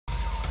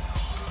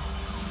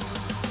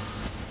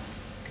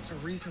a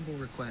reasonable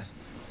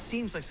request.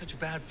 Seems like such a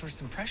bad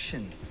first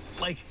impression.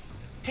 Like,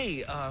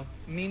 hey,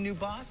 me new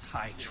boss?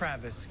 Hi,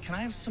 Travis. Can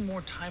I have some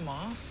more time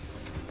off?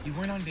 You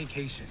weren't on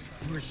vacation.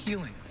 You were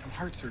healing from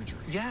heart surgery.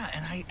 Yeah,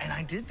 and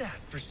I did that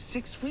for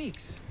 6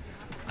 weeks.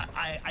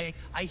 I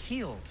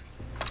healed.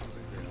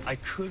 I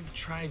could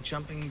try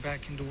jumping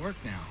back into work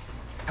now.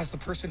 As the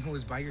person who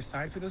was by your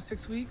side for those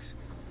 6 weeks,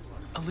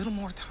 a little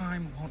more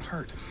time won't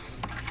hurt.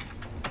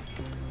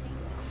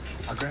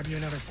 I'll grab you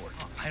another fork.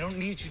 Oh, I don't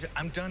need you to.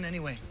 I'm done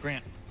anyway.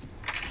 Grant,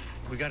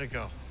 we gotta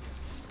go.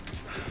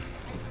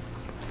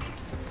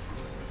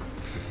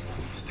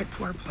 Stick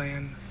to our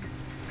plan.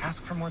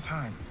 Ask for more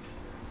time.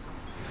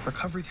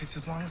 Recovery takes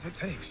as long as it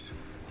takes.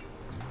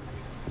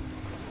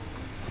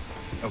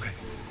 Okay.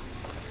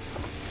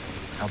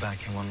 How bad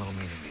can one little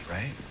meeting be,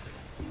 right?